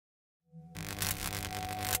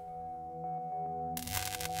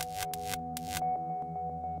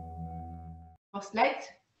crossed legs.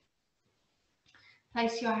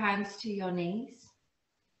 Place your hands to your knees.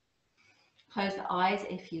 Close the eyes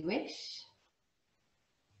if you wish.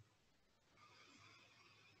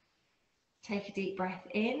 Take a deep breath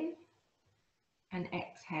in and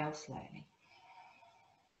exhale slowly.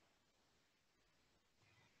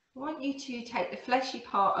 I want you to take the fleshy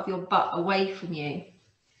part of your butt away from you.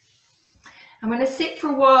 I'm going to sit for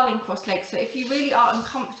a while in cross legs, so if you really are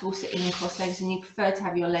uncomfortable sitting in cross legs and you prefer to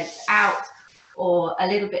have your legs out or a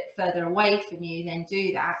little bit further away from you, then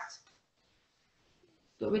do that.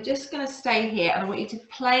 But we're just going to stay here, and I want you to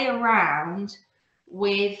play around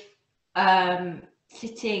with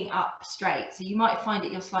sitting up straight. So you might find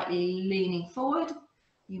that you're slightly leaning forward.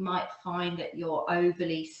 You might find that you're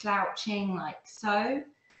overly slouching like so.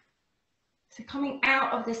 So coming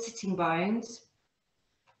out of the sitting bones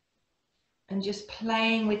and just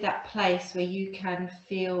playing with that place where you can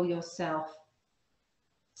feel yourself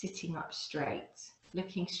sitting up straight,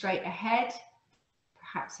 looking straight ahead,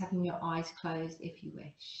 perhaps having your eyes closed if you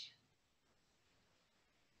wish.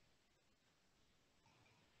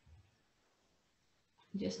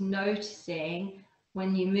 Just noticing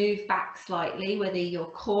when you move back slightly, whether your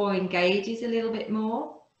core engages a little bit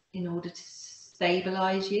more in order to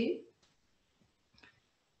stabilize you.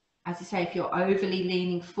 As I say, if you're overly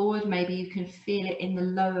leaning forward, maybe you can feel it in the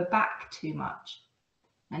lower back too much.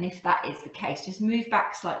 And if that is the case, just move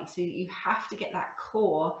back slightly so that you have to get that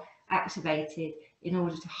core activated in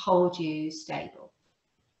order to hold you stable.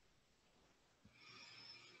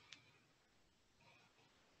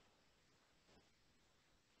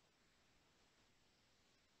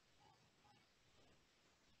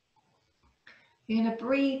 You're going to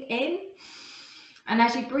breathe in, and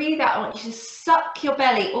as you breathe out, I want you to suck your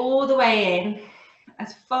belly all the way in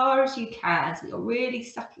as far as you can, so you're really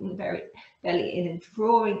sucking the belly in and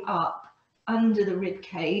drawing up under the rib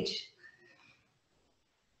cage,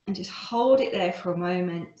 and just hold it there for a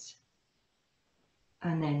moment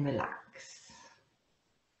and then relax.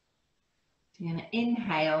 So you're going to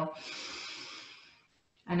inhale,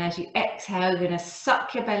 and as you exhale, you're going to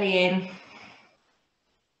suck your belly in.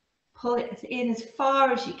 Pull it in as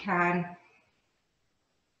far as you can,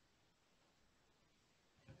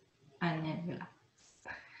 and then relax.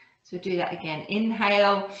 So do that again.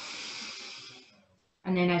 Inhale,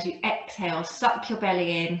 and then as you exhale, suck your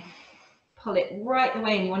belly in. Pull it right the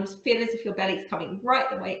way in. You want to feel as if your belly's coming right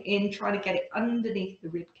the way in, trying to get it underneath the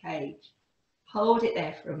rib cage. Hold it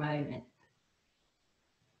there for a moment,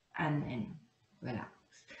 and then relax.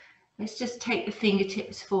 Let's just take the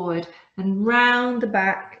fingertips forward and round the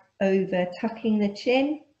back over, tucking the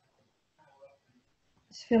chin.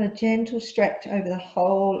 Just feel a gentle stretch over the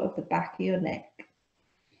whole of the back of your neck.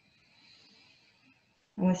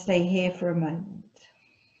 And we'll stay here for a moment.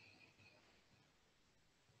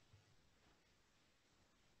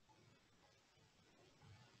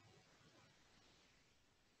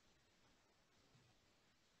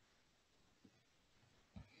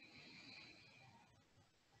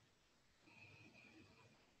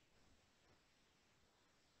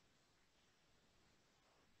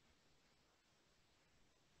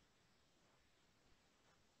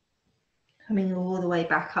 Coming all the way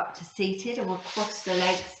back up to seated, and we'll cross the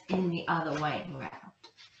legs in the other way around.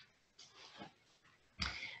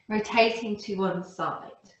 Rotating to one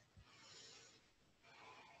side.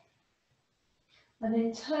 And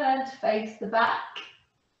then turn to face the back.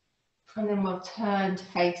 And then we'll turn to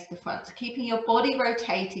face the front. So keeping your body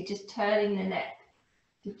rotated, just turning the neck.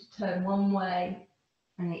 Just to turn one way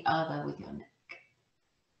and the other with your neck.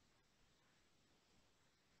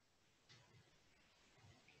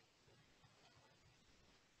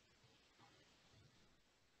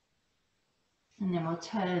 And then we'll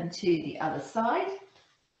turn to the other side,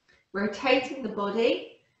 rotating the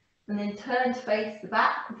body, and then turn to face the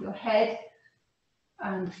back with your head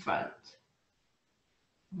and the front.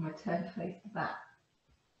 And we'll turn to face the back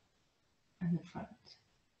and the front.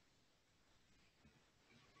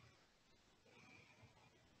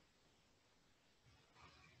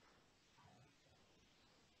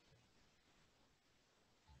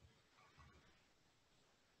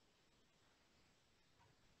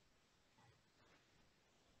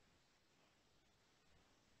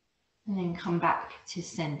 And then come back to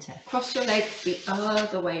center. Cross your legs the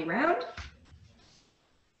other way round.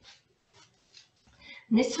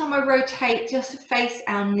 And this time I rotate just to face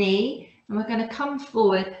our knee, and we're going to come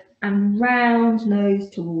forward and round nose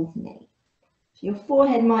towards knee. So your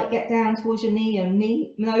forehead might get down towards your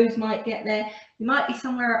knee, nose might get there. You might be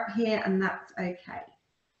somewhere up here, and that's okay.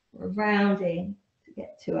 We're rounding to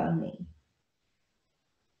get to our knee.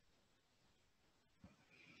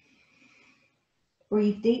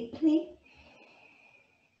 Breathe deeply.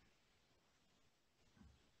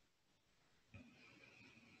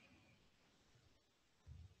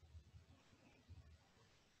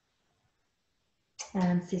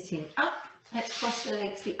 And sitting up. Let's cross the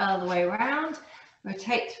legs the other way around.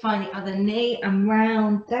 Rotate to find the other knee and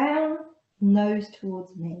round down, nose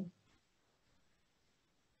towards knee.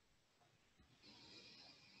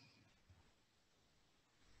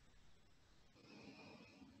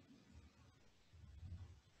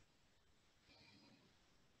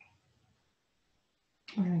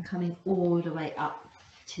 And then coming all the way up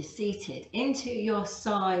to seated into your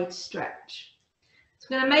side stretch. So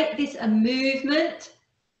we're going to make this a movement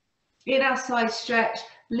in our side stretch,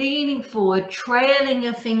 leaning forward, trailing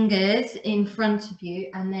your fingers in front of you,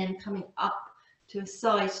 and then coming up to a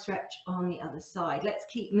side stretch on the other side. Let's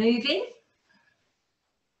keep moving.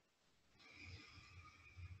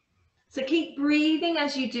 So keep breathing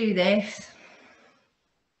as you do this.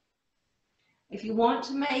 If you want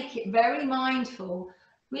to make it very mindful,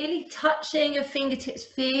 really touching your fingertips,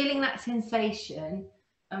 feeling that sensation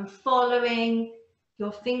and following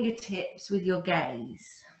your fingertips with your gaze.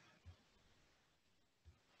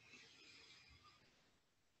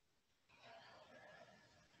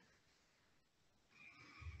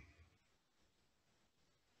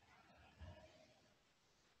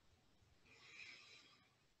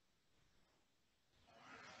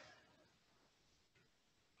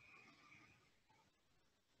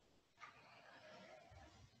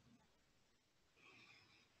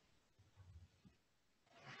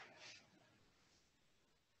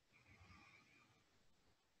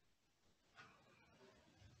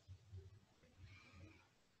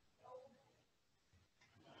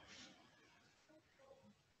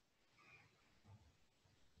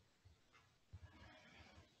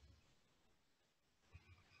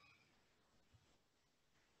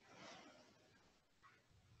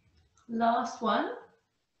 Last one.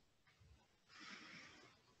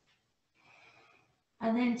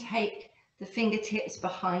 And then take the fingertips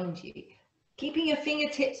behind you. Keeping your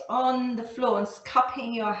fingertips on the floor and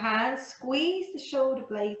cupping your hands, squeeze the shoulder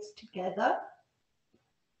blades together.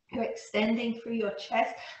 You're extending through your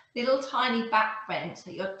chest, little tiny back bend.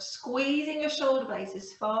 So you're squeezing your shoulder blades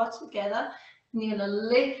as far together. And you're going to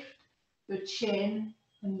lift your chin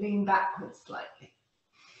and lean backwards slightly.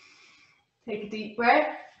 Take a deep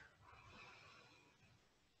breath.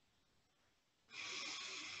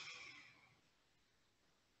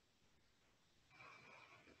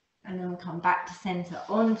 And then we'll come back to center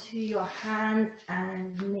onto your hands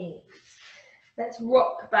and knees. Let's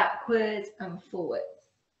rock backwards and forwards.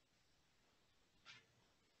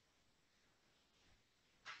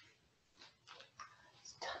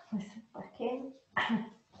 Let's tuck myself back in.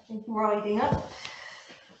 Riding up.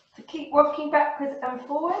 So keep rocking backwards and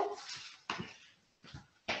forwards.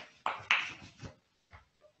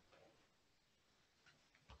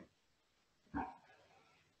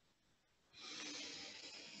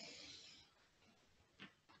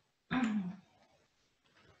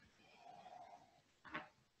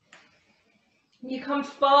 You come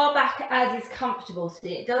far back as is comfortable, so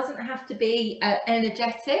it doesn't have to be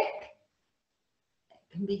energetic.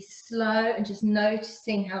 It can be slow and just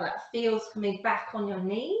noticing how that feels coming back on your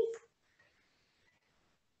knees.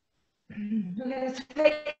 We're going to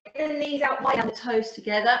take the knees out wide and the toes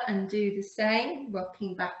together and do the same,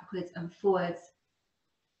 rocking backwards and forwards.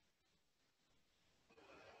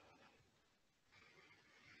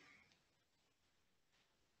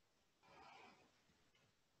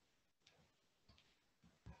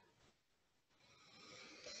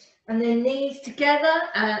 And then knees together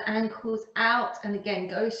and ankles out. And again,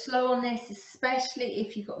 go slow on this, especially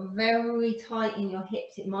if you've got very tight in your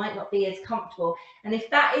hips, it might not be as comfortable. And if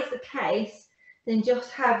that is the case, then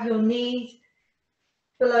just have your knees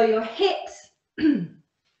below your hips and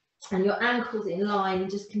your ankles in line,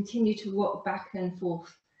 and just continue to rock back and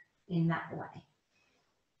forth in that way.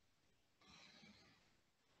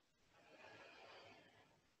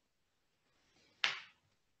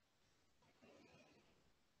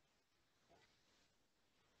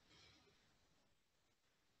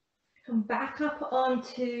 Come back up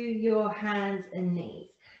onto your hands and knees.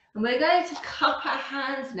 And we're going to cup our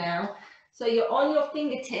hands now. So you're on your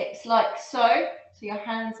fingertips like so. So your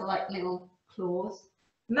hands are like little claws.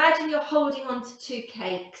 Imagine you're holding on to two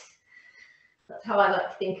cakes. That's how I like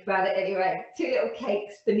to think about it anyway. Two little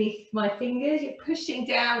cakes beneath my fingers. You're pushing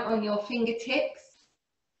down on your fingertips.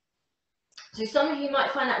 So some of you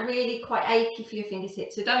might find that really quite achy for your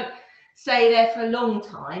fingertips. So don't stay there for a long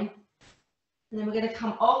time. And then we're going to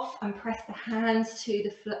come off and press the hands to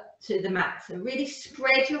the mat. So really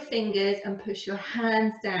spread your fingers and push your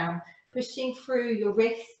hands down, pushing through your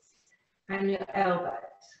wrists and your elbows.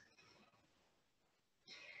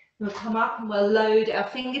 We'll come up and we'll load our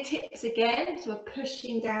fingertips again. So we're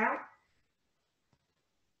pushing down,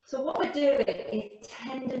 So what we're doing is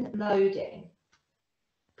tendon loading.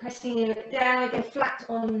 Pressing it down again, flat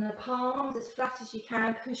on the palms, as flat as you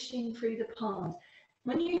can, pushing through the palms.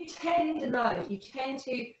 When you tend load, you tend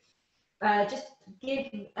to just give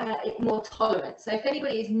it more tolerance. So if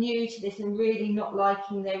anybody is new to this and really not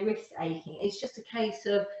liking their wrists aching, it's just a case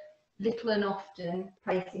of little and often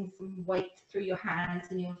placing some weight through your hands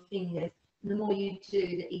and your fingers. And the more you do,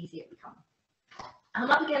 the easier it becomes.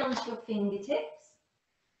 Come up again onto your fingertips.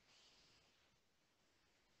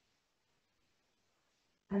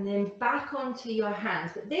 And then back onto your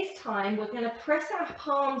hands. But this time we're going to press our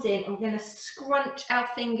palms in and we're going to scrunch our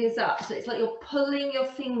fingers up. So it's like you're pulling your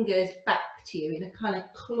fingers back to you in a kind of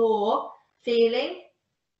claw feeling.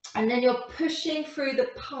 And then you're pushing through the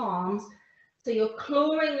palms. So you're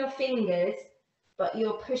clawing your fingers, but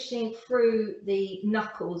you're pushing through the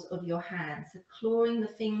knuckles of your hands. So clawing the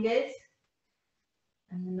fingers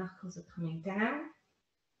and the knuckles are coming down.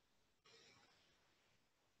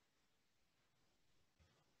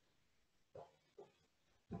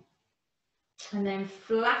 And then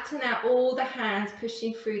flatten out all the hands,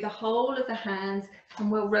 pushing through the whole of the hands, and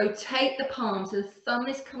we'll rotate the palm so the thumb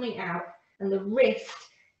is coming out and the wrist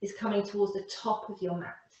is coming towards the top of your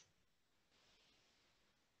mat.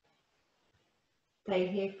 Stay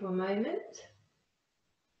here for a moment.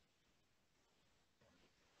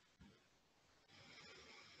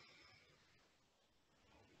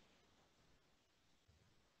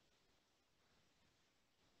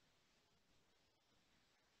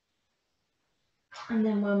 And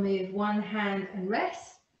then we'll move one hand and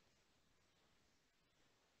rest.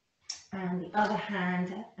 And the other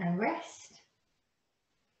hand and rest.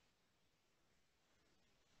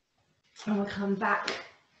 And we'll come back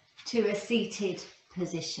to a seated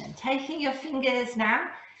position. Taking your fingers now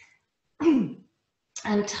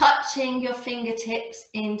and touching your fingertips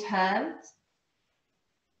in turns.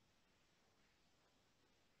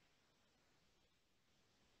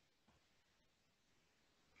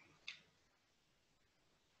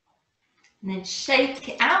 And then shake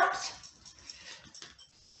it out.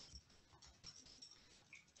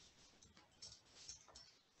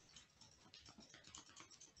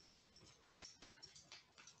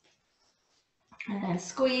 And then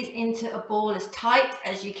squeeze into a ball as tight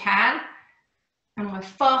as you can. And with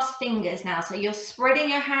fast fingers now. So you're spreading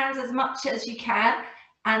your hands as much as you can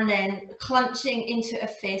and then clenching into a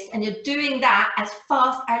fist. And you're doing that as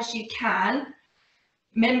fast as you can.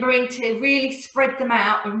 Remembering to really spread them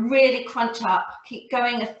out and really crunch up. Keep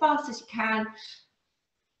going as fast as you can.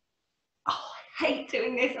 Oh, I hate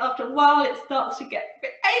doing this. After a while, it starts to get a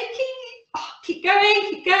bit achy. Oh, keep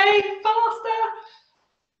going, faster.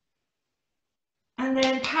 And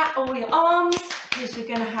then pat all your arms because you're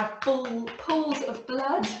going to have full pools of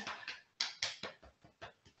blood.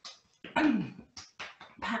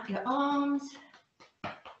 Pat your arms.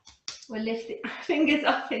 We'll lift the fingers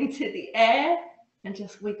up into the air. And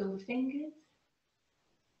just wiggle the fingers.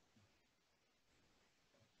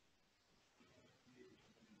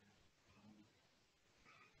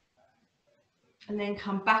 And then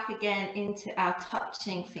come back again into our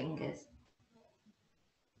touching fingers.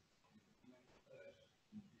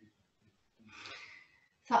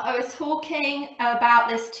 So I was talking about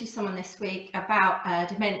this to someone this week about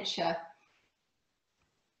dementia.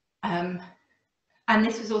 And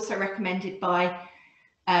this was also recommended by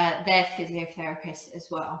their physiotherapist as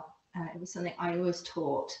well. It was something I always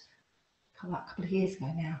taught a couple of years ago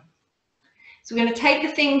now. So we're going to take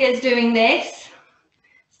the fingers doing this,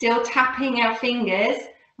 still tapping our fingers,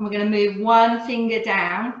 and we're going to move one finger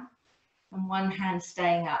down and one hand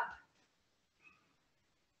staying up.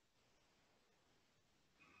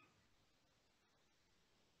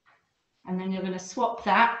 And then you're going to swap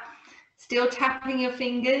that, still tapping your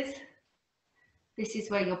fingers. This is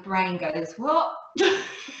where your brain goes, what? What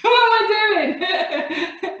am I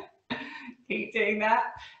doing? Keep doing that.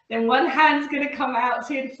 Then one hand's going to come out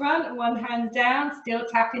to the front and one hand down, still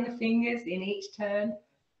tapping the fingers in each turn.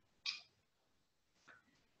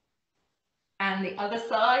 And the other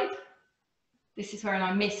side. This is where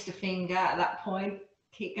I missed a finger at that point.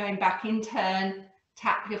 Keep going back in turn.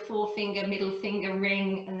 Tap your forefinger, middle finger,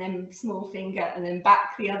 ring, and then small finger, and then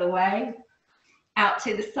back the other way. Out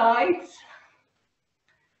to the sides.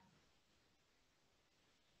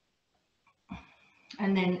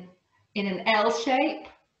 And then in an L shape.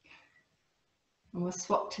 And we'll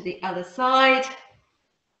swap to the other side.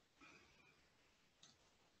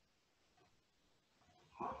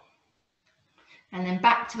 And then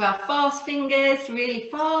back to our fast fingers, really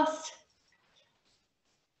fast.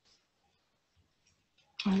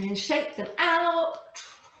 And then shake them out.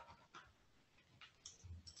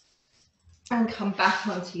 and come back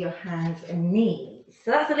onto your hands and knees.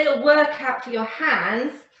 So that's a little workout for your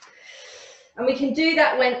hands, and we can do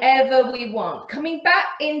that whenever we want. Coming back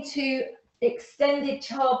into extended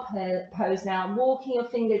child pose now, walking your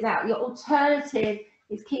fingers out. Your alternative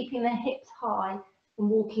is keeping the hips high and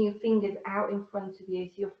walking your fingers out in front of you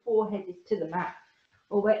so your forehead is to the mat.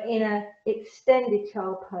 Or we're in an extended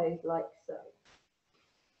child pose like so.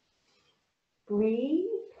 Breathe.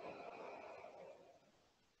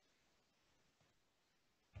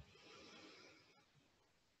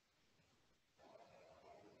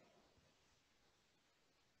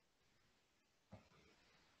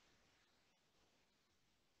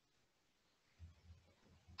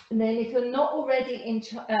 And then if you're not already in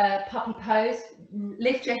puppy pose,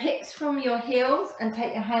 lift your hips from your heels and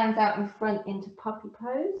take your hands out in front into puppy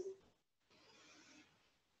pose.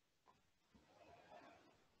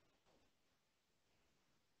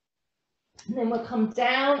 And then we'll come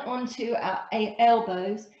down onto our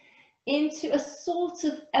elbows into a sort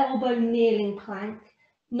of elbow kneeling plank.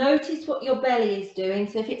 Notice what your belly is doing.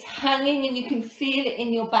 So if it's hanging and you can feel it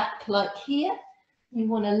in your back like here, you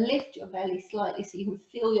want to lift your belly slightly so you can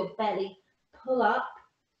feel your belly pull up.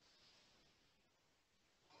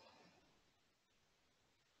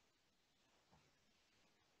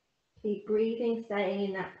 Keep breathing, staying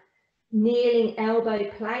in that kneeling elbow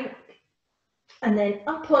plank. And then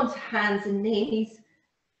up onto hands and knees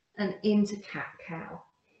and into cat-cow.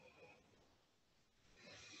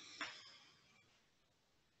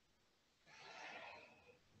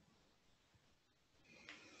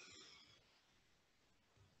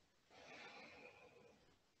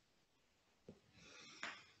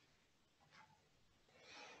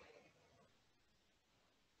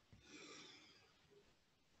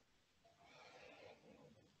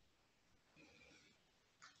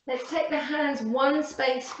 Let's take the hands one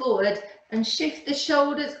space forward and shift the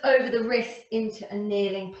shoulders over the wrists into a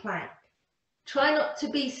kneeling plank. Try not to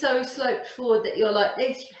be so sloped forward that you're like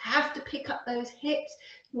this. You have to pick up those hips.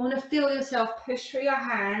 You want to feel yourself push through your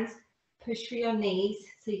hands, push through your knees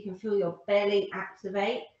so you can feel your belly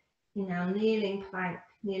activate in our kneeling plank,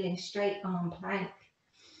 kneeling straight arm plank.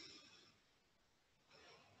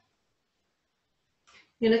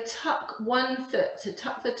 You're going to tuck one foot, so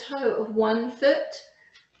tuck the toe of one foot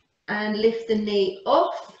and lift the knee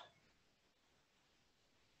off.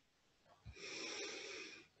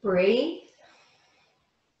 Breathe.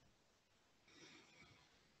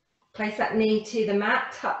 Place that knee to the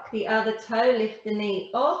mat, tuck the other toe, lift the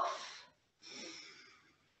knee off.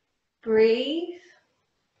 Breathe.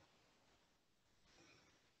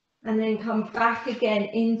 And then come back again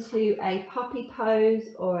into a puppy pose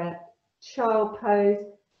or a child pose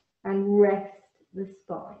and rest the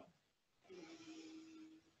spine.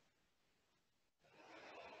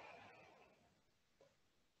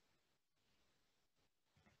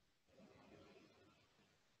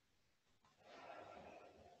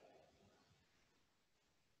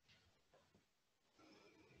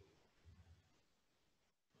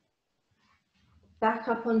 Back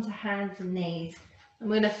up onto hands and knees. I'm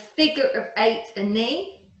going to figure of 8 a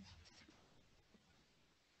knee.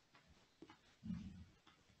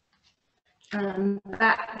 And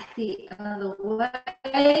back the other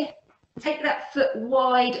way. Take that foot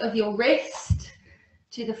wide of your wrist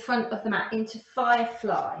to the front of the mat into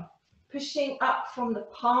firefly. Pushing up from the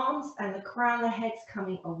palms and the crown of the head's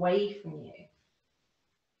coming away from you.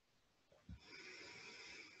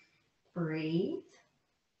 Breathe.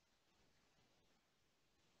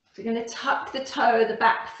 So you're going to tuck the toe of the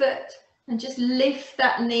back foot and just lift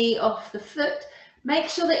that knee off the foot. Make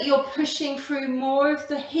sure that you're pushing through more of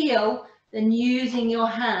the heel than using your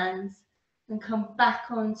hands, and come back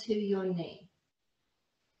onto your knee.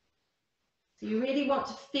 So you really want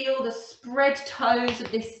to feel the spread toes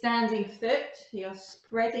of this standing foot. You're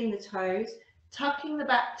spreading the toes, tucking the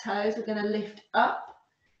back toes. We're going to lift up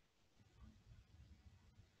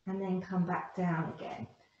and then come back down again.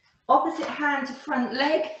 Opposite hand to front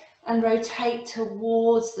leg and rotate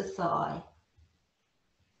towards the thigh.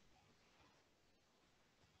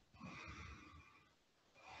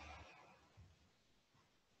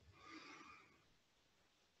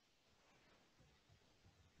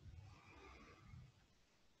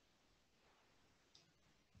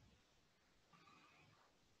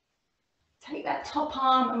 Take that top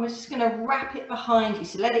arm and we're just going to wrap it behind you.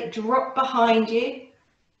 So let it drop behind you.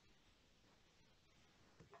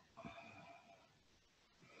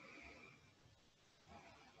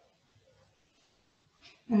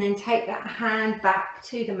 And then take that hand back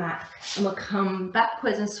to the mat and we'll come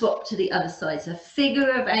backwards and swap to the other side. So figure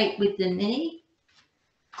of 8 with the knee.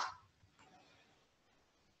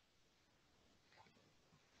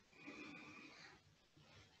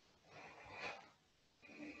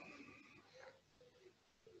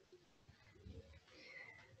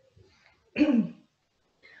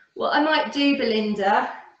 What I might do,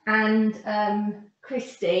 Belinda and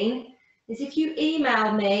Christine, is if you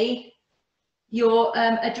email me your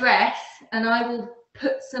address, and I will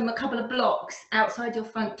put a couple of blocks outside your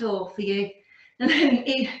front door for you, and then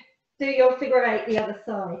do your figure 8 the other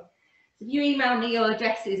side. So if you email me your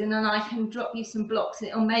addresses, and then I can drop you some blocks,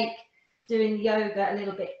 and it'll make doing yoga a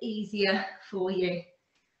little bit easier for you.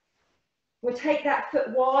 We'll take that foot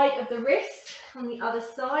wide of the wrist on the other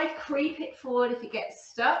side, creep it forward if it gets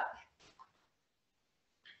stuck.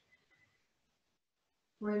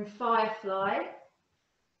 We're in Firefly.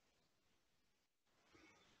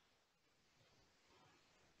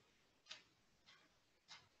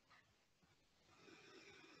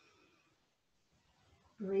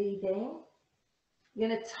 Breathing. You're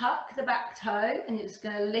going to tuck the back toe and you're just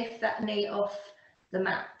going to lift that knee off the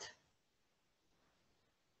mat.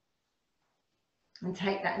 And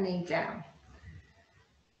take that knee down.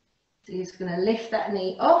 So you're just going to lift that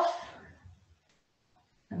knee off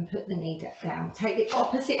and put the knee down. Take the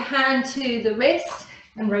opposite hand to the wrist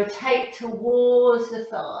and rotate towards the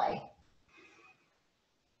thigh.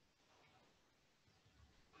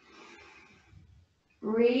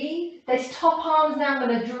 Breathe. This top arm's now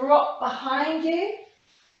going to drop behind you.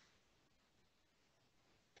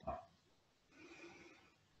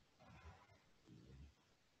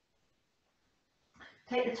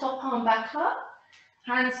 Take the top arm back up,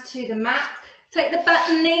 hands to the mat. Take the back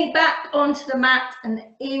knee back onto the mat and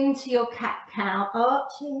into your cat-cow,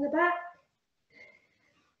 arching the back.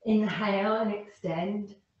 Inhale and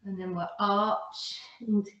extend, and then we'll arch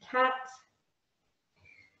into cat.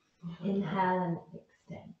 Inhale and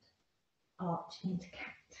extend, arch into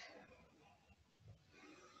cat.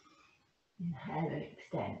 Inhale and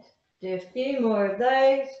extend. Do a few more of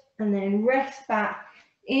those, and then rest back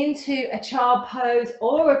into a child pose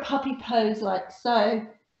or a puppy pose like so,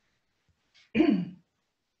 and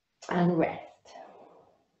rest.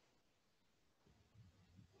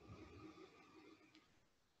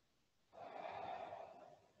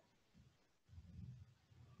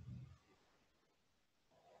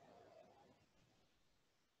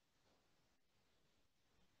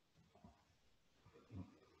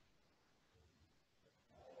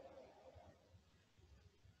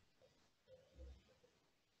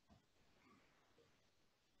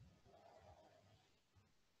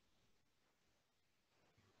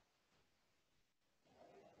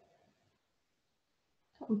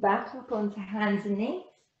 Back up onto hands and knees.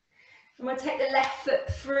 And we'll take the left foot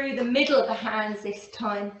through the middle of the hands this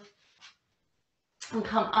time and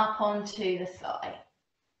come up onto the thigh.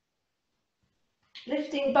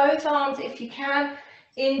 Lifting both arms, if you can,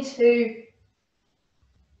 into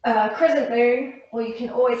crescent moon, or you can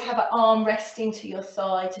always have an arm resting to your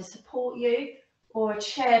thigh to support you, or a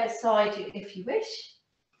chair beside you if you wish.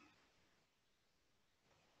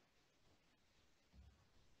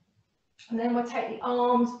 And then we'll take the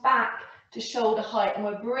arms back to shoulder height, and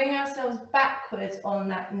we'll bring ourselves backwards on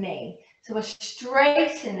that knee. So we're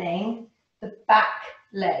straightening the back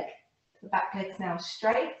leg. The back leg's now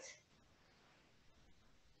straight.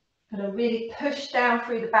 Going to really push down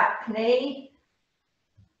through the back knee.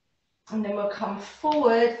 And then we'll come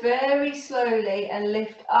forward very slowly and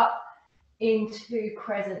lift up into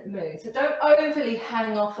crescent moon. So don't overly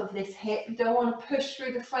hang off of this hip. You don't want to push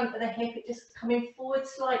through the front of the hip. It's just coming forward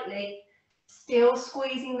slightly. Still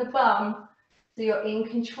squeezing the bum so you're in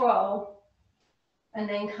control, and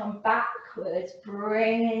then come backwards,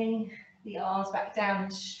 bringing the arms back down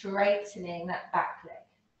and straightening that back leg.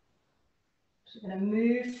 So we're going to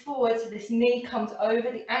move forward so this knee comes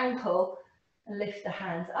over the ankle and lift the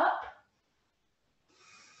hands up.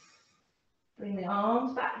 Bring the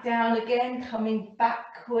arms back down again, coming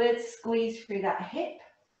backwards, squeeze through that hip.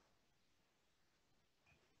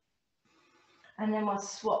 And then we'll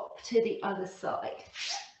swap to the other side.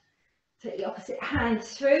 Take the opposite hand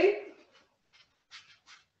through.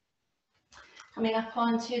 Coming up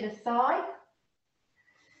onto the thigh.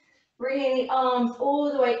 Bringing the arms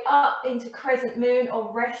all the way up into crescent moon,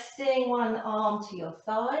 or resting one arm to your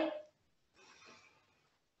thigh.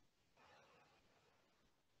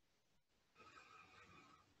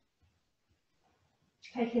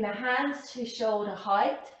 Taking the hands to shoulder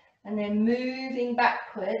height and then moving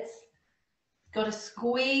backwards. Got to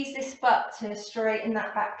squeeze this butt to straighten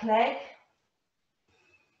that back leg.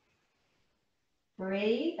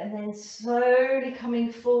 Breathe, and then slowly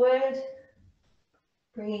coming forward,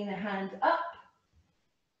 bringing the hand up.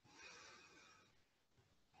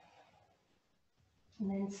 And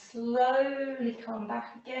then slowly come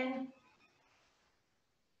back again.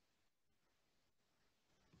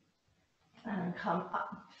 And come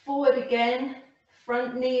up forward again.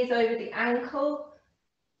 Front knee is over the ankle.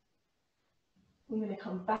 We're going to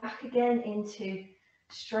come back again into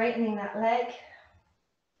straightening that leg.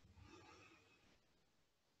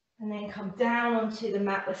 And then come down onto the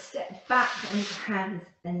mat with step back onto hands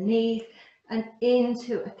and knees and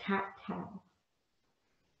into a cat-cow.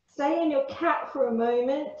 Stay in your cat for a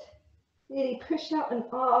moment. Really push out an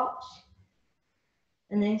arch.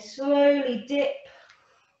 And then slowly dip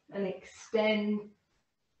and extend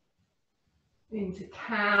into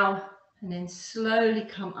cow. And then slowly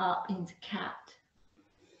come up into cat.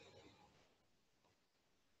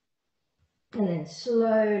 And then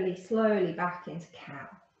slowly, slowly back into cow.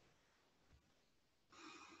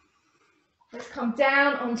 Let's come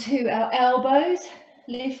down onto our elbows,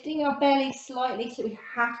 lifting our belly slightly so we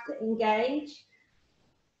have to engage.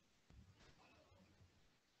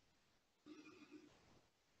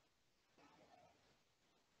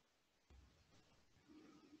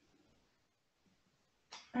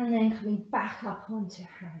 And then coming back up onto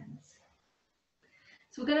hands.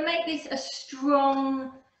 So we're going to make this a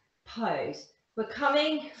strong pose. We're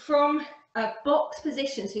coming from a box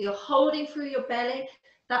position, so you're holding through your belly.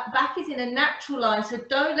 That back is in a natural line, so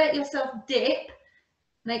don't let yourself dip.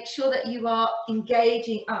 Make sure that you are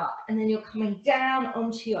engaging up, and then you're coming down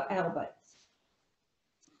onto your elbows.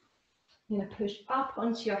 You're going to push up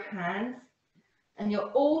onto your hands, and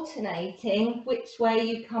you're alternating which way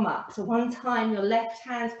you come up. So one time your left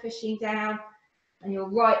hand's pushing down, and your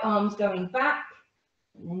right arm's going back.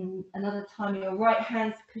 And then another time your right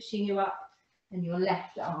hand's pushing you up, and your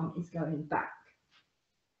left arm is going back.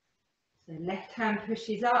 So left hand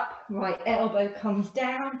pushes up, right elbow comes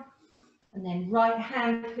down, and then right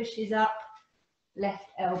hand pushes up, left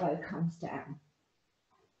elbow comes down.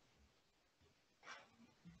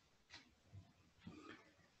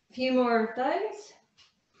 A few more of those.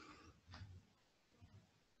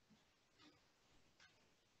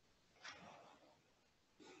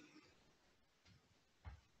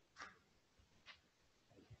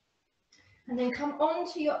 And then come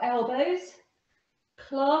onto your elbows,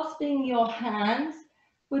 clasping your hands.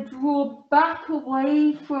 We'll draw back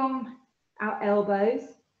away from our elbows.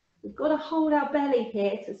 We've got to hold our belly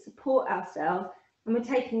here to support ourselves. And we're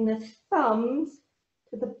taking the thumbs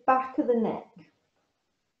to the back of the neck.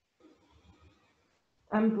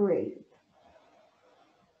 And breathe.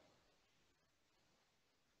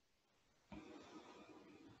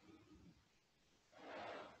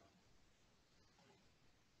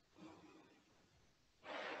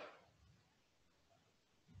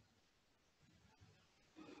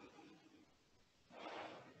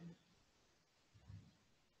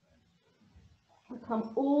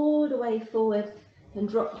 Come all the way forward and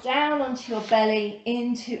drop down onto your belly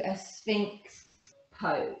into a Sphinx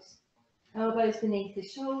pose. Elbows beneath the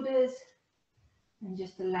shoulders, and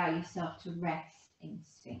just allow yourself to rest in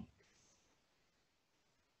Sphinx.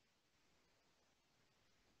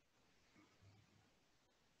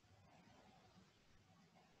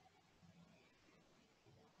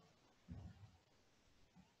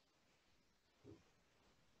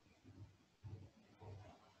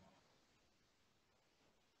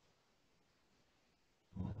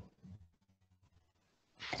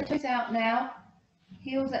 Toes out now,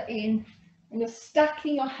 heels are in, and you're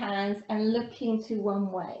stacking your hands and looking to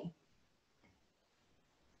one way.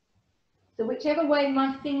 So whichever way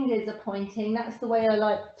my fingers are pointing, that's the way I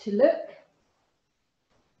like to look.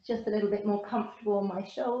 Just a little bit more comfortable on my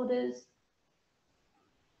shoulders.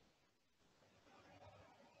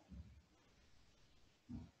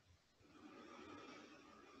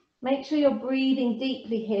 Make sure you're breathing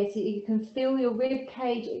deeply here so you can feel your rib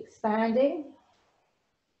cage expanding.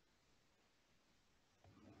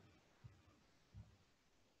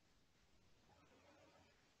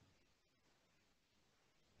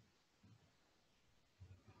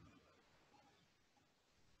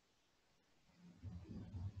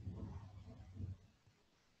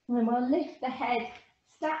 And then we'll lift the head,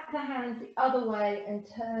 stack the hands the other way and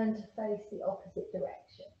turn to face the opposite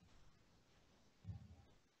direction.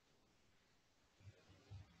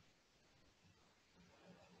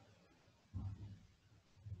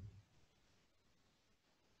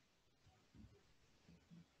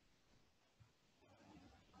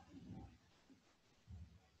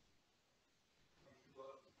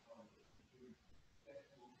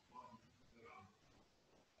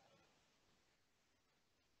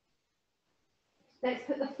 Let's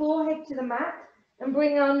put the forehead to the mat and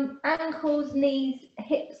bring on ankles, knees,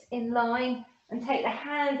 hips in line, and take the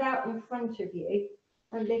hands out in front of you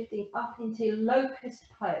and lifting up into locust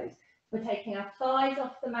pose. We're taking our thighs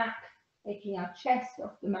off the mat, taking our chest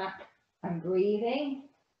off the mat and breathing.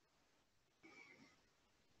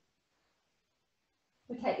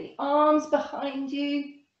 We take the arms behind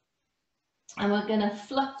you And we're going to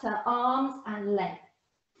flutter arms and legs.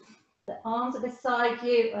 The arms are beside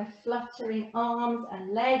you, we're fluttering arms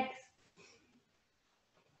and legs.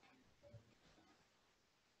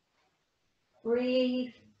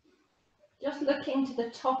 Breathe. Just looking to the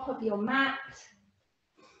top of your mat.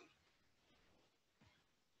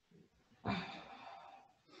 A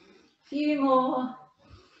few more.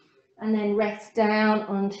 And then rest down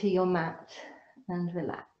onto your mat and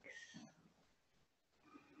relax.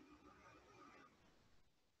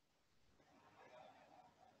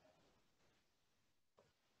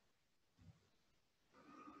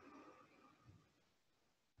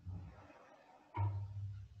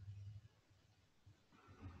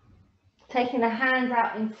 Taking the hands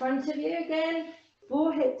out in front of you again,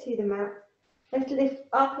 forehead to the mat. Let's lift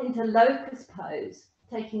up into locust pose,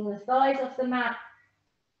 taking the thighs off the mat,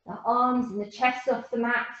 the arms and the chest off the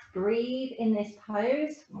mat. Breathe in this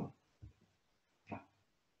pose.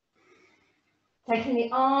 Taking the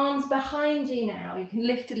arms behind you now, you can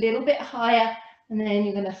lift a little bit higher, and then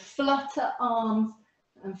you're going to flutter arms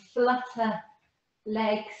and flutter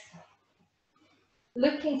legs,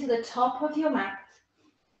 looking to the top of your mat.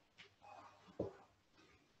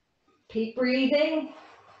 Keep breathing.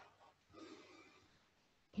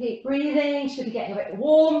 Keep breathing. Should be getting a bit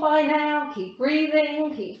warm by now. Keep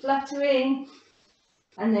breathing, keep fluttering,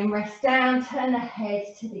 and then rest down, turn the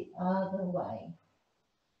head to the other way.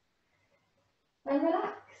 And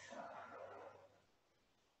relax.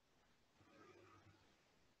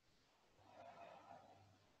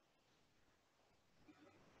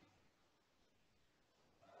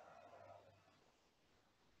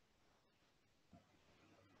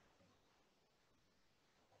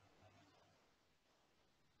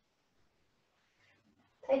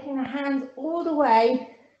 Taking the hands all the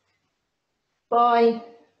way by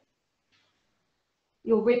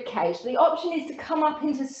your rib cage. The option is to come up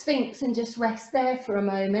into Sphinx and just rest there for a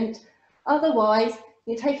moment. Otherwise,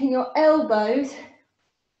 you're taking your elbows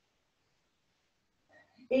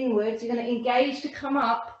inwards. You're going to engage to come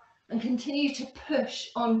up and continue to push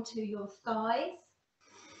onto your thighs.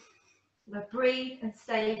 Now breathe and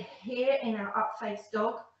stay here in our up face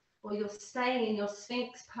dog, or you're staying in your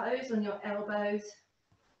Sphinx pose on your elbows.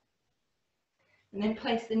 And then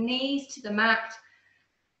place the knees to the mat.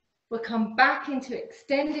 We'll come back into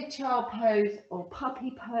extended child pose or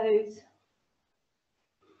puppy pose.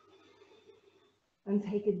 And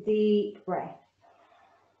take a deep breath.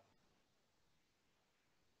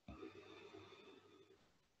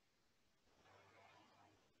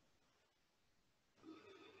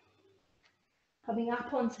 Coming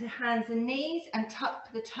up onto hands and knees and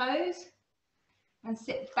tuck the toes and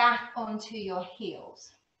sit back onto your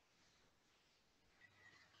heels.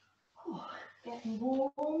 Oh, getting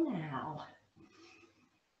warm now.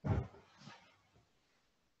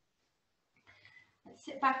 Let's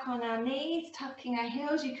sit back on our knees, tucking our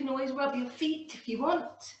heels. You can always rub your feet if you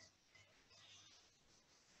want.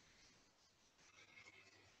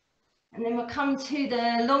 And then we'll come to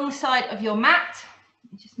the long side of your mat.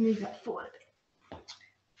 Just move that forward a bit.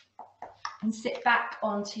 And sit back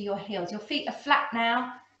onto your heels. Your feet are flat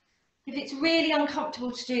now. If it's really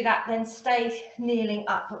uncomfortable to do that, then stay kneeling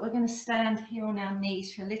up. But we're going to stand here on our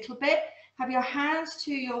knees for a little bit. Have your hands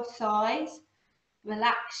to your thighs.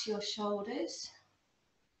 Relax your shoulders.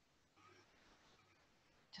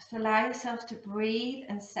 Just allow yourself to breathe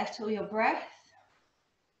and settle your breath.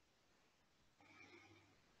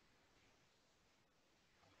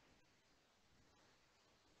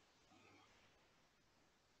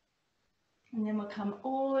 And then we'll come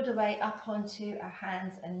all the way up onto our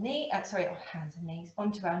hands and knees,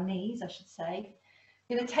 onto our knees, I should say.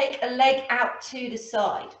 You're going to take a leg out to the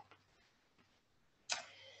side.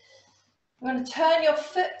 You're going to turn your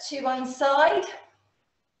foot to one side,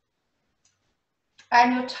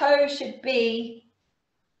 and your toe should be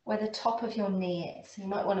where the top of your knee is. So you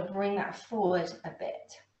might want to bring that forward a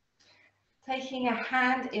bit. Taking a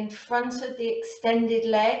hand in front of the extended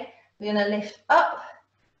leg, we're going to lift up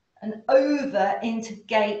and over into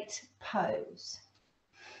gate pose.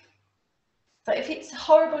 So if it's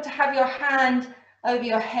horrible to have your hand over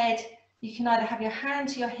your head, you can either have your hand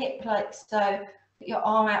to your hip like so, put your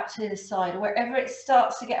arm out to the side, or wherever it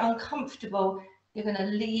starts to get uncomfortable, you're going to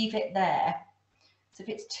leave it there. So if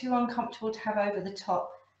it's too uncomfortable to have over the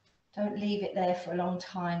top, don't leave it there for a long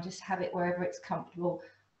time, just have it wherever it's comfortable,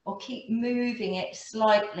 or keep moving it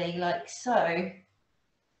slightly like so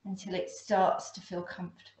until it starts to feel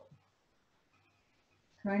comfortable.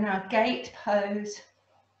 We're in our gate pose.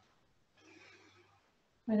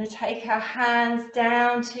 We're going to take our hands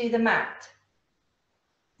down to the mat.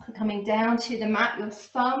 Coming down to the mat, your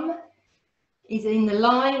thumb is in the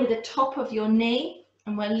line with the top of your knee,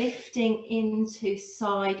 and we're lifting into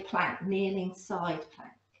side plank, kneeling side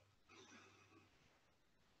plank.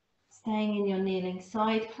 Staying in your kneeling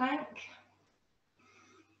side plank.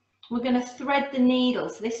 We're going to thread the needle.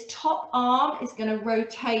 So this top arm is going to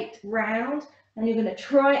rotate round, and you're going to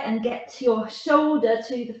try and get your shoulder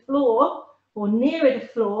to the floor or nearer the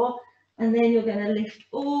floor, and then you're going to lift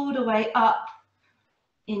all the way up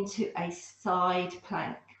into a side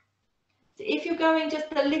plank. So if you're going just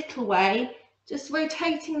a little way, just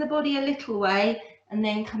rotating the body a little way and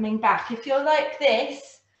then coming back. If you're like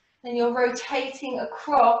this, then you're rotating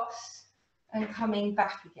across and coming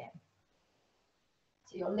back again.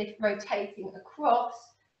 So you're rotating across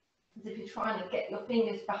as if you're trying to get your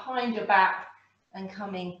fingers behind your back and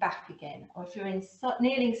coming back again. Or if you're in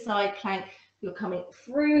kneeling side plank, you're coming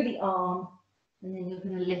through the arm and then you're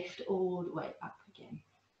going to lift all the way up again.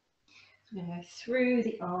 So we're going to go through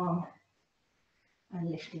the arm and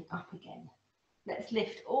lifting up again. Let's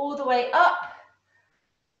lift all the way up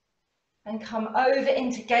and come over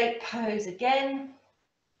into gate pose again.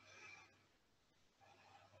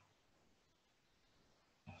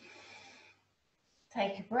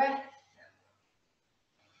 Take a breath.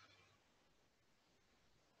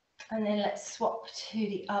 And then let's swap to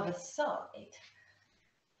the other side.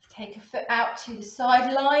 Take a foot out to the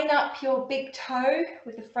side, line up your big toe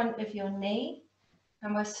with the front of your knee.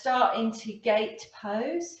 And we're starting to gate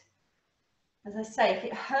pose. As I say, if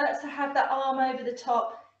it hurts to have that arm over the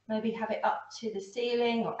top, maybe have it up to the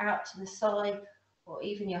ceiling or out to the side, or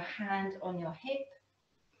even your hand on your hip.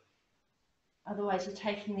 Otherwise, you're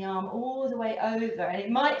taking the arm all the way over, and it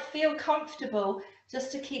might feel comfortable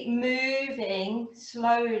just to keep moving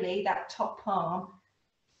slowly that top arm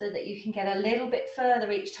so that you can get a little bit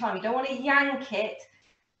further each time. You don't want to yank it.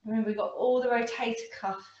 Remember, we've got all the rotator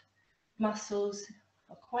cuff muscles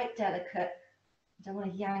are quite delicate. You don't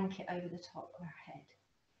want to yank it over the top of our head.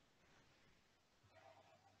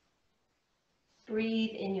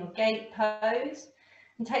 Breathe in your gate pose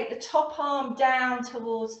and take the top arm down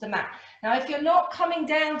towards the mat. Now, if you're not coming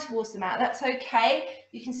down towards the mat, that's okay.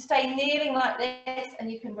 You can stay kneeling like this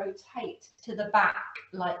and you can rotate to the back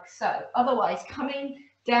like so. Otherwise, coming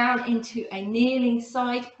down into a kneeling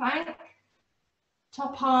side plank.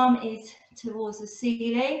 Top arm is towards the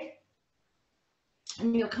ceiling.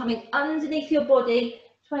 And you're coming underneath your body,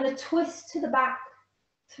 trying to twist to the back,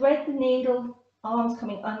 thread the needle, arms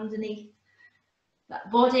coming underneath that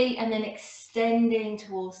body and then extending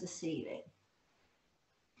towards the ceiling.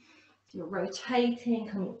 So you're rotating,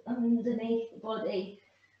 coming underneath the body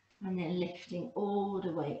and then lifting all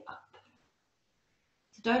the way up.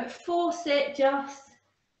 So don't force it, just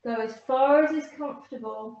go as far as is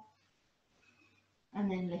comfortable and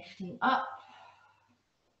then lifting up.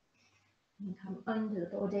 And come under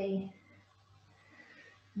the body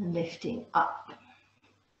and lifting up.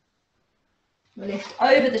 We'll lift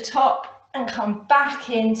over the top and come back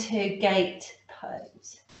into gate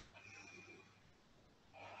pose.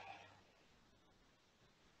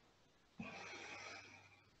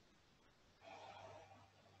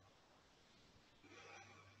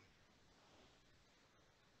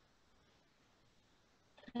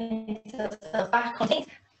 Place ourselves back on it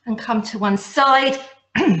and come to one side.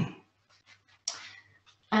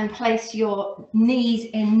 And place your knees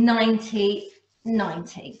in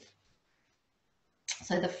 90-90.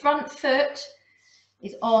 So the front foot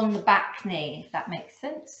is on the back knee, if that makes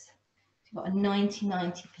sense. You've got a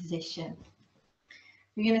 90-90 position.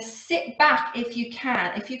 You're going to sit back if you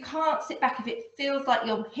can. If you can't sit back, if it feels like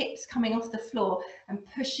your hips coming off the floor and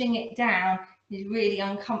pushing it down is really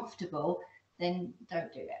uncomfortable, then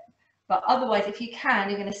don't do it. But otherwise, if you can,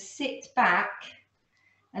 you're going to sit back.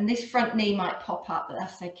 And this front knee might pop up, but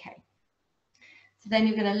that's okay. So then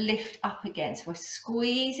you're going to lift up again. So we're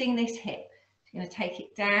squeezing this hip. So you're going to take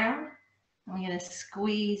it down and we're going to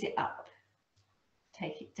squeeze it up.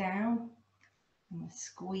 Take it down and we'll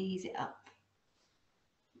squeeze it up.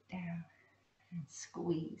 Down and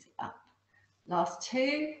squeeze it up. Last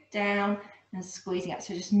two, down and squeezing up.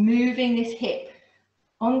 So just moving this hip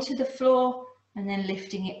onto the floor and then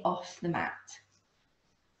lifting it off the mat.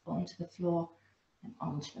 Onto the floor and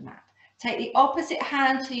onto the mat. Take the opposite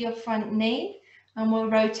hand to your front knee and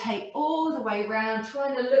we'll rotate all the way around,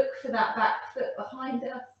 trying to look for that back foot behind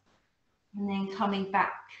us and then coming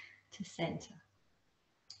back to center.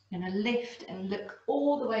 You're going to lift and look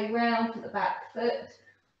all the way around for the back foot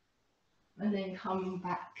and then come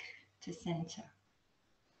back to center.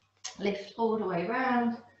 Lift all the way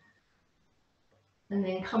around and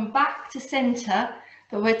then come back to center,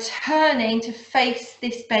 but we're turning to face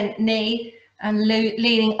this bent knee and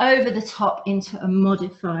leaning over the top into a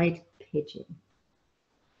modified pigeon.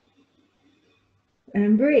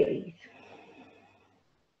 and breathe.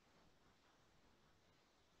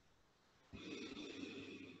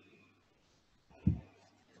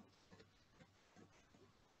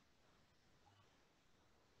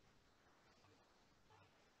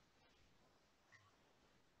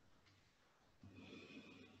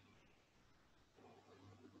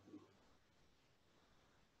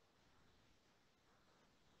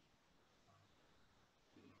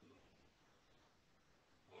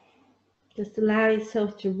 Just allow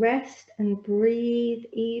yourself to rest and breathe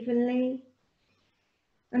evenly.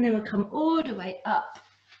 And then we'll come all the way up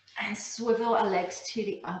and swivel our legs to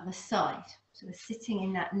the other side. So we're sitting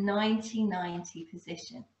in that 90-90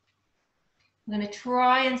 position. I'm going to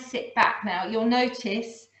try and sit back now. You'll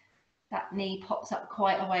notice that knee pops up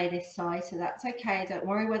quite a way this side, so that's okay. Don't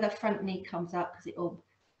worry where the front knee comes up because it will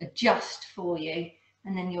adjust for you.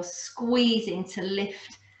 And then you're squeezing to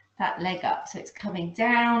lift that leg up. So it's coming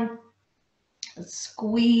down and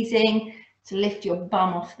squeezing to lift your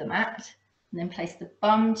bum off the mat. And then place the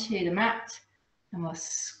bum to the mat and we'll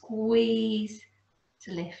squeeze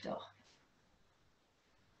to lift off.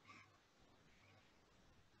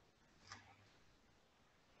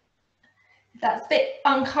 If that's a bit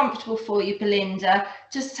uncomfortable for you, Belinda,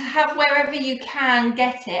 just to have wherever you can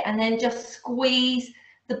get it and then just squeeze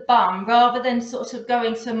the bum rather than sort of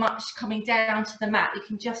going so much coming down to the mat. You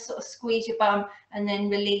can just sort of squeeze your bum and then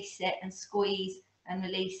release it and squeeze and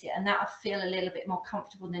release it, and that'll feel a little bit more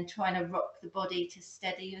comfortable than trying to rock the body to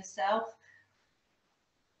steady yourself.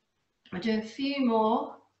 I'll do a few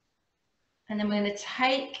more, and then we're going to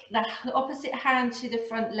take the opposite hand to the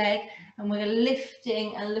front leg and we're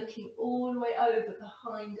lifting and looking all the way over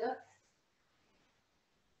behind us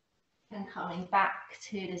and coming back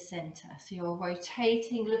to the center. So you're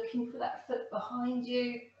rotating, looking for that foot behind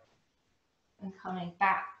you and coming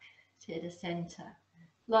back to the center.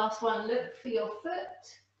 Last one, look for your foot.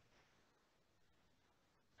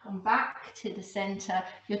 Come back to the center.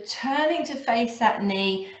 You're turning to face that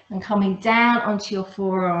knee and coming down onto your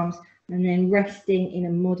forearms and then resting in a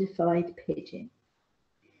modified pigeon.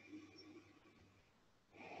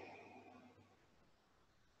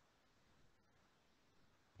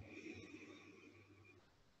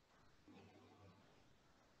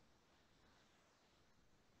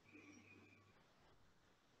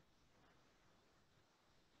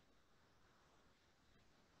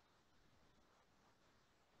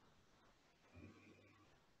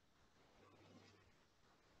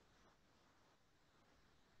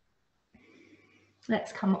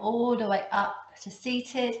 Let's come all the way up to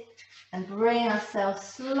seated and bring ourselves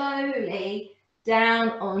slowly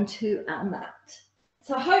down onto our mat.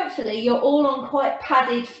 So hopefully you're all on quite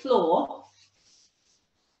padded floor.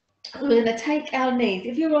 We're going to take our knees.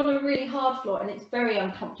 If you're on a really hard floor and it's very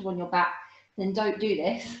uncomfortable on your back, then don't do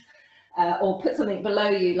this. Or put something below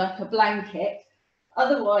you like a blanket.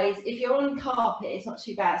 Otherwise, if you're on carpet, it's not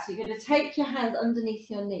too bad. So you're going to take your hands underneath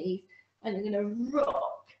your knees and you're going to rock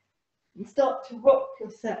and start to rock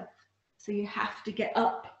yourself. So you have to get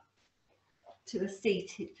up to a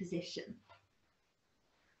seated position.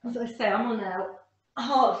 As I say, I'm on a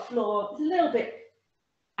hard floor. It's a little bit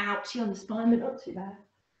ouchy on the spine, but not too bad.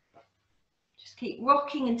 Just keep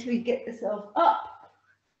rocking until you get yourself up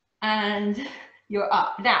and you're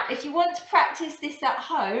up. Now, if you want to practice this at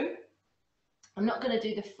home, I'm not going to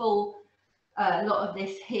do the full lot of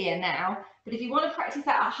this here now, but if you want to practice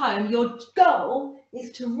that at home, your goal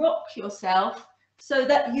is to rock yourself so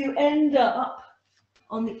that you end up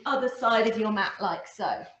on the other side of your mat like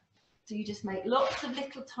so. So you just make lots of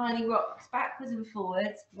little tiny rocks backwards and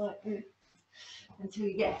forwards like this until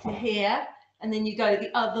you get to here, and then you go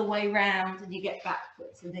the other way round and you get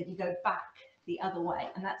backwards, and then you go back the other way,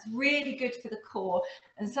 and that's really good for the core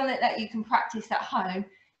and something that you can practice at home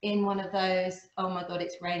in one of those oh my god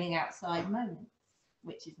it's raining outside moments,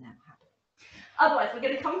 which is now happening. Otherwise, we're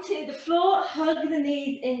going to come to the floor, hug the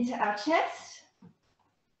knees into our chest.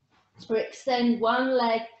 So we extend one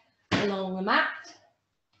leg along the mat.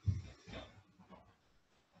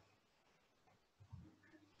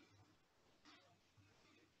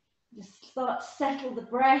 Just start to settle the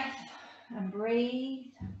breath and breathe.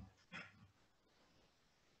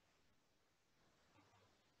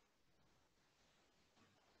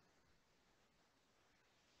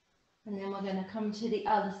 And then we're going to come to the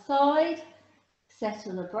other side,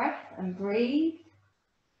 settle the breath and breathe.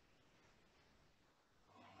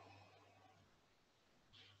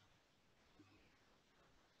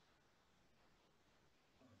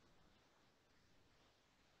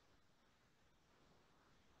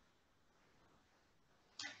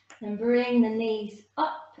 And bring the knees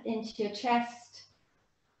up into your chest.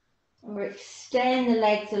 And we'll extend the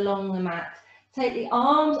legs along the mat. Take the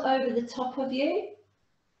arms over the top of you.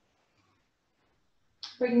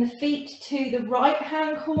 Bring the feet to the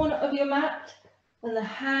right-hand corner of your mat and the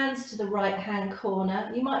hands to the right-hand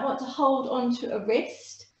corner. You might want to hold onto a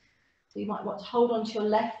wrist. So you might want to hold onto your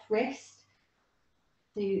left wrist.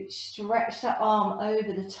 So you stretch that arm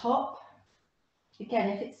over the top. Again,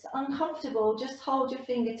 if it's uncomfortable, just hold your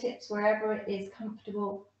fingertips wherever it is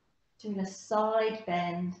comfortable. Doing a side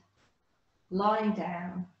bend, lying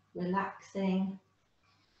down, relaxing.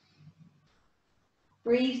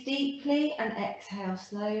 Breathe deeply and exhale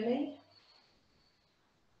slowly.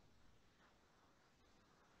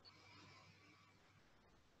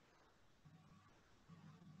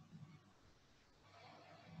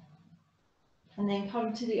 And then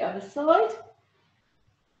come to the other side.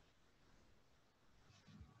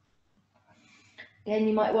 Again,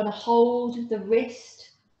 you might want to hold the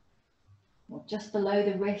wrist or just below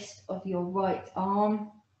the wrist of your right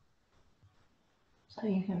arm so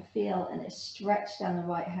you can feel and stretch down the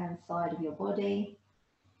right hand side of your body.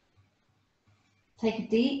 Take a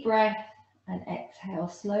deep breath and exhale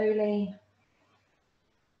slowly.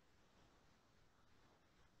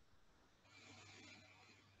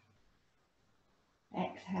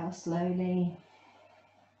 Exhale slowly.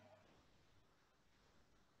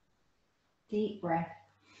 Deep breath.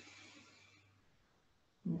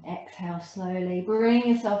 And exhale slowly. Bring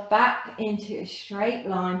yourself back into a straight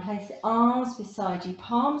line. Place the arms beside you,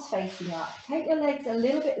 palms facing up. Take your legs a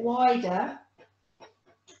little bit wider.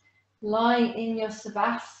 Lying in your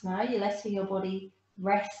savasana, you're letting your body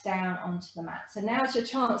rest down onto the mat. So now's your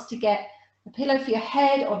chance to get a pillow for your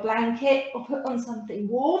head or blanket or put on something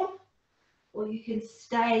warm. Or you can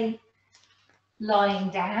stay lying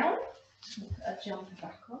down. Put a jumper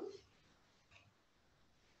back on.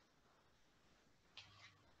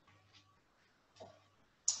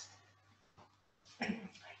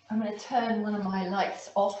 I'm going to turn one of my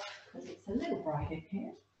lights off because it's a little bright in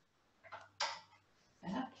here.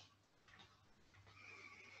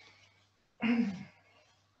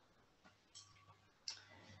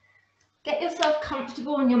 Get yourself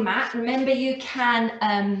comfortable on your mat. Remember, you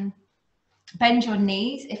can bend your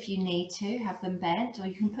knees if you need to, have them bent, or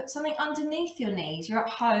you can put something underneath your knees. You're at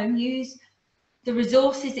home, use the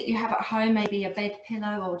resources that you have at home, maybe a bed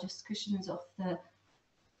pillow or just cushions off the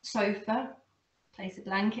sofa. Place a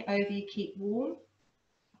blanket over you, keep warm.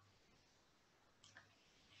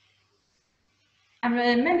 And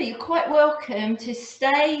remember, you're quite welcome to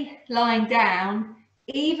stay lying down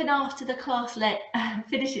even after the class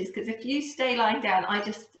finishes, because if you stay lying down, I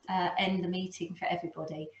just end the meeting for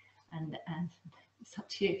everybody. And it's up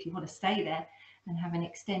to you if you want to stay there and have an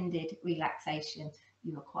extended relaxation.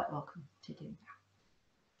 You are quite welcome to do that.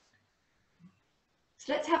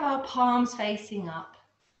 So let's have our palms facing up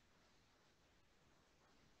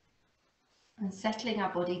and settling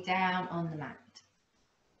our body down on the mat.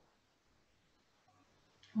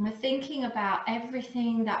 And we're thinking about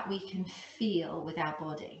everything that we can feel with our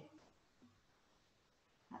body.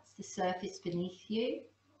 That's the surface beneath you.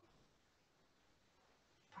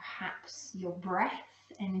 Perhaps your breath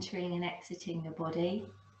entering and exiting your body.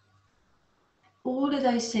 All of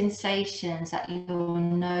those sensations that you're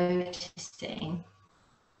noticing.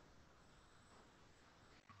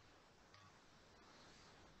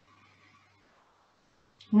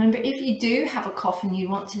 Remember, if you do have a cough and you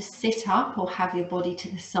want to sit up or have your body to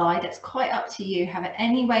the side, that's quite up to you. Have it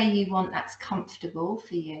any way you want that's comfortable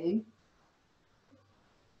for you.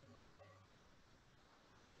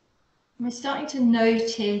 And we're starting to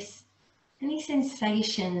notice any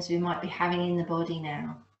sensations we might be having in the body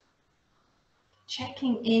now.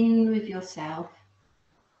 Checking in with yourself.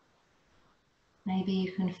 Maybe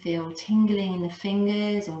you can feel tingling in the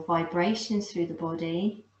fingers or vibrations through the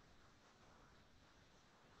body.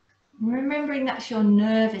 Remembering that's your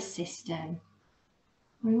nervous system.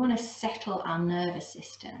 We want to settle our nervous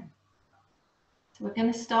system. So we're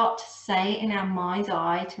going to start to say in our mind's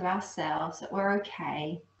eye to ourselves that we're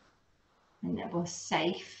okay and that we're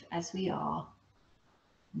safe as we are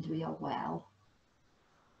and we are well.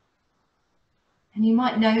 And you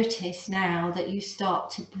might notice now that you start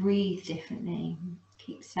to breathe differently.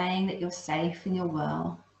 Keep saying that you're safe and you're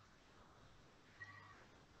well.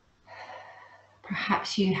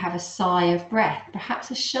 Perhaps you have a sigh of breath,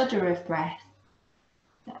 perhaps a shudder of breath.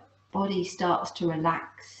 That body starts to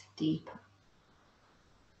relax deeper.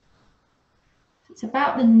 It's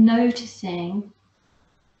about the noticing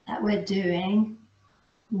that we're doing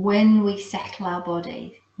when we settle our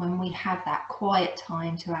body, when we have that quiet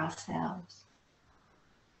time to ourselves.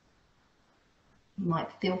 You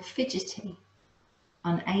might feel fidgety,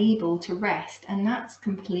 unable to rest, and that's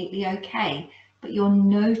completely okay, but you're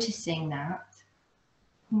noticing that.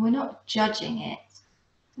 And we're not judging it,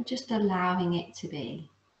 we're just allowing it to be.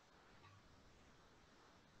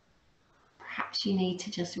 Perhaps you need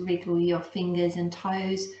to just wriggle your fingers and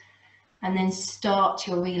toes and then start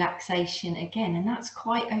your relaxation again, and that's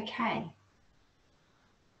quite okay.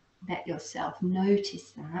 Let yourself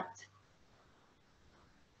notice that.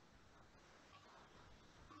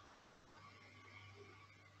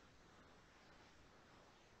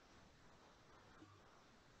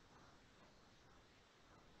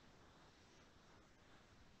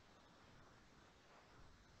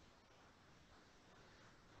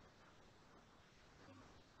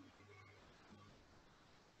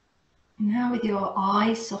 Now with your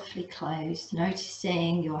eyes softly closed,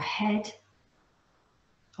 noticing your head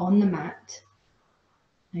on the mat,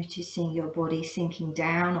 noticing your body sinking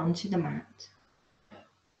down onto the mat. I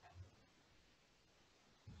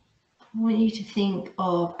want you to think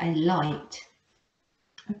of a light,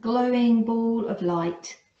 a glowing ball of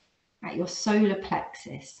light at your solar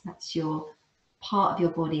plexus. That's your part of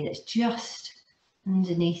your body that's just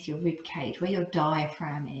underneath your rib cage, where your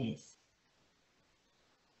diaphragm is.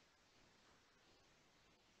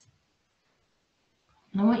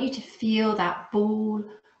 And I want you to feel that ball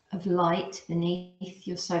of light beneath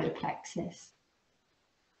your solar plexus.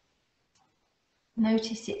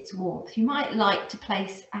 Notice its warmth. You might like to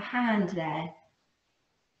place a hand there.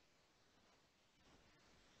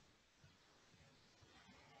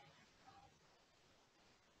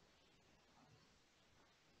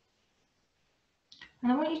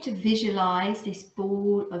 And I want you to visualize this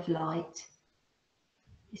ball of light,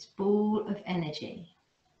 this ball of energy.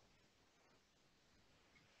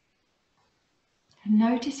 And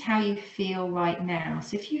notice how you feel right now.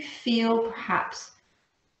 So if you feel perhaps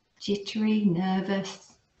jittery,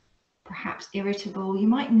 nervous, perhaps irritable, you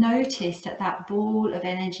might notice that that ball of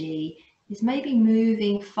energy is maybe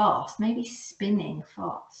moving fast, maybe spinning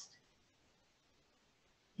fast.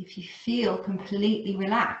 If you feel completely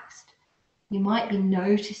relaxed, you might be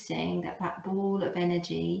noticing that that ball of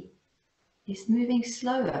energy is moving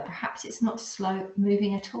slower. Perhaps it's not slow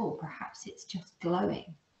moving at all. Perhaps it's just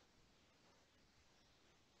glowing.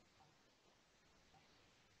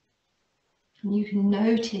 And you can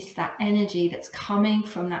notice that energy that's coming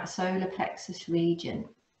from that solar plexus region.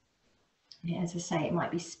 As I say, it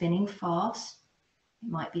might be spinning fast,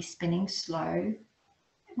 it might be spinning slow,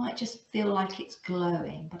 it might just feel like it's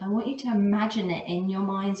glowing, but I want you to imagine it in your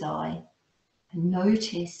mind's eye and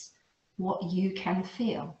notice what you can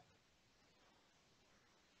feel.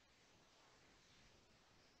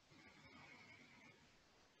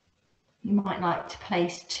 You might like to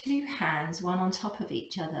place two hands, one on top of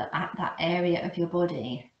each other, at that area of your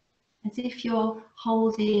body, as if you're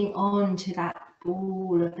holding on to that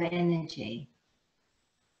ball of energy.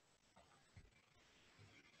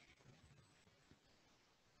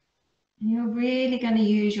 You're really going to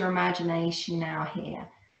use your imagination now here.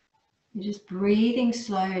 You're just breathing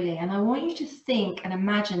slowly, and I want you to think and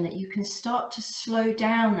imagine that you can start to slow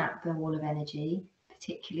down that ball of energy,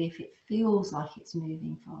 particularly if it feels like it's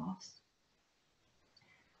moving fast.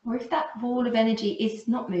 Or if that ball of energy is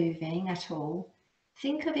not moving at all,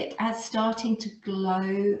 think of it as starting to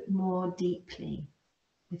glow more deeply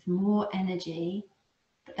with more energy,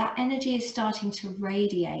 but that energy is starting to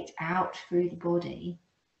radiate out through the body.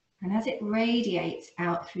 And as it radiates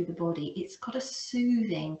out through the body, it's got a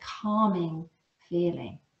soothing, calming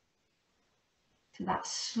feeling. So that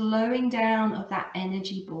slowing down of that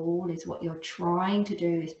energy ball is what you're trying to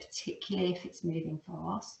do, is particularly if it's moving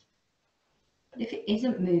fast. But if it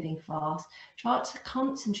isn't moving fast, try to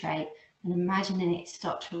concentrate and imagining it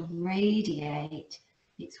start to radiate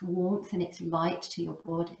its warmth and its light to your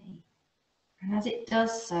body. And as it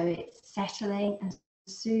does so, it's settling and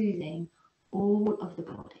soothing all of the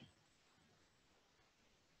body.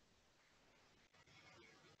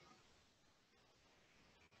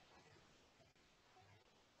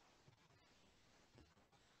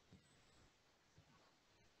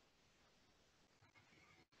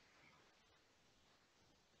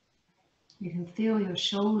 You can feel your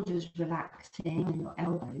shoulders relaxing and your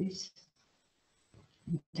elbows,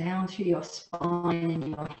 and down through your spine and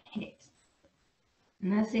your hips.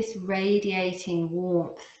 And as this radiating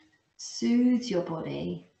warmth soothes your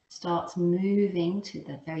body, starts moving to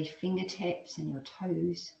the very fingertips and your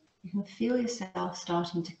toes, you can feel yourself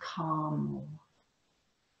starting to calm more.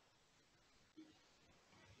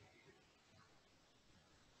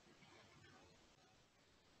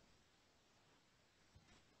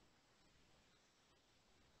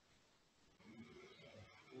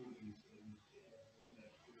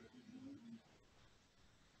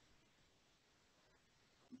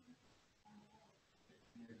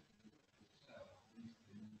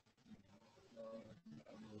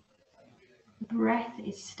 breath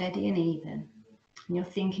is steady and even, and you're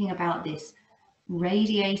thinking about this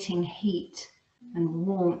radiating heat and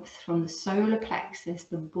warmth from the solar plexus,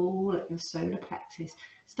 the ball at your solar plexus,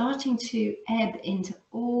 starting to ebb into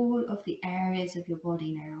all of the areas of your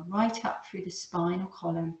body now, right up through the spinal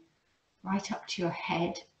column, right up to your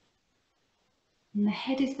head. And the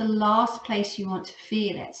head is the last place you want to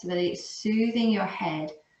feel it, so that it's soothing your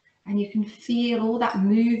head, and you can feel all that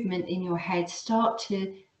movement in your head start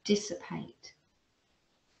to dissipate.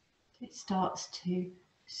 It starts to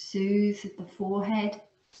soothe the forehead,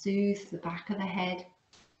 soothe the back of the head,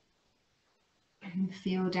 and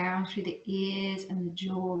feel down through the ears and the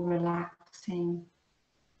jaw relaxing,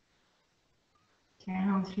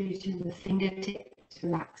 down through to the fingertips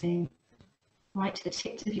relaxing, right to the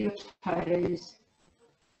tips of your toes,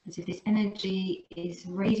 as if this energy is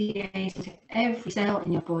radiating to every cell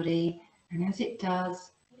in your body, and as it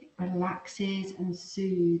does, it relaxes and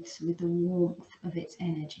soothes with the warmth of its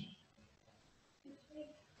energy.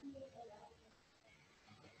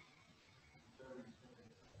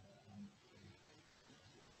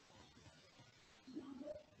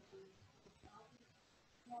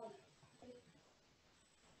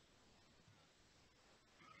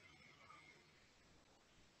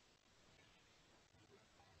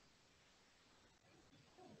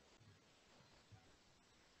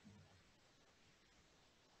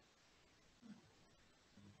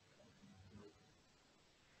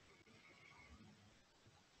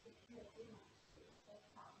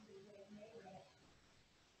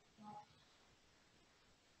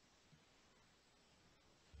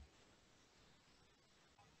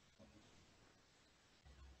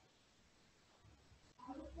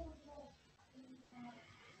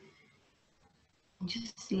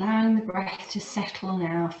 Just allowing the breath to settle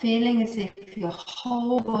now, feeling as if your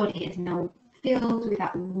whole body is now filled with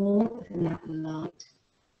that warmth and that light.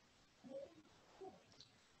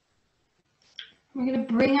 We're going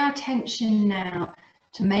to bring our attention now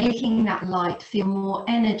to making that light feel more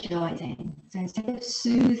energizing. So instead of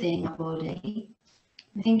soothing our body,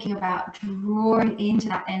 we're thinking about drawing into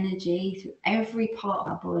that energy through every part of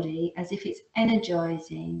our body as if it's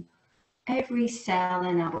energizing every cell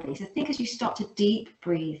in our body. So think as you start to deep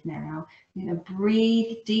breathe now, you're going to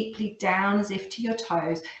breathe deeply down as if to your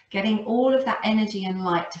toes, getting all of that energy and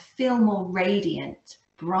light to feel more radiant,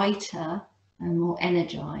 brighter and more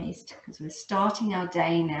energized, because we're starting our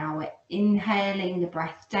day now. We're inhaling the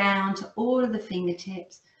breath down to all of the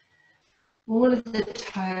fingertips, all of the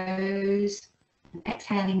toes, and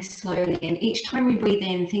exhaling slowly. And each time we breathe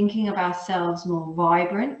in, thinking of ourselves more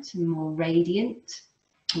vibrant and more radiant,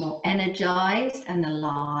 more energized and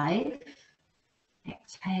alive.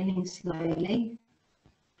 Exhaling slowly.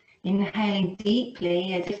 Inhaling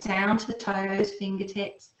deeply as if down to the toes,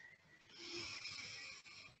 fingertips.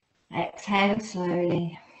 Exhaling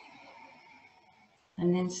slowly.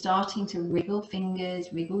 And then starting to wriggle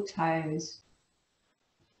fingers, wriggle toes.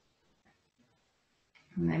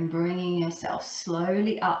 And then bringing yourself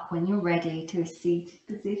slowly up when you're ready to a seated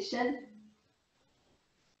position.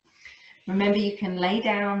 Remember, you can lay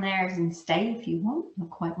down there and stay if you want. You're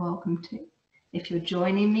quite welcome to. If you're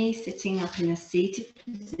joining me sitting up in a seated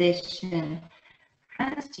position,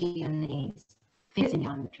 hands to your knees, fingers in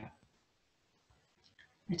your mudra.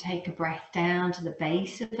 We take a breath down to the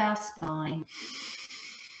base of our spine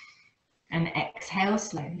and exhale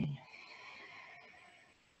slowly.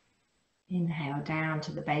 Inhale down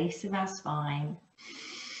to the base of our spine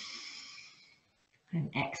and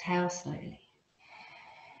exhale slowly.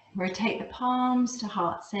 Rotate the palms to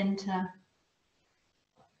heart center.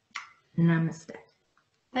 Namaste.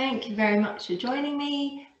 Thank you very much for joining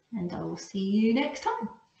me, and I will see you next time.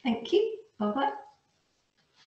 Thank you. Bye-bye.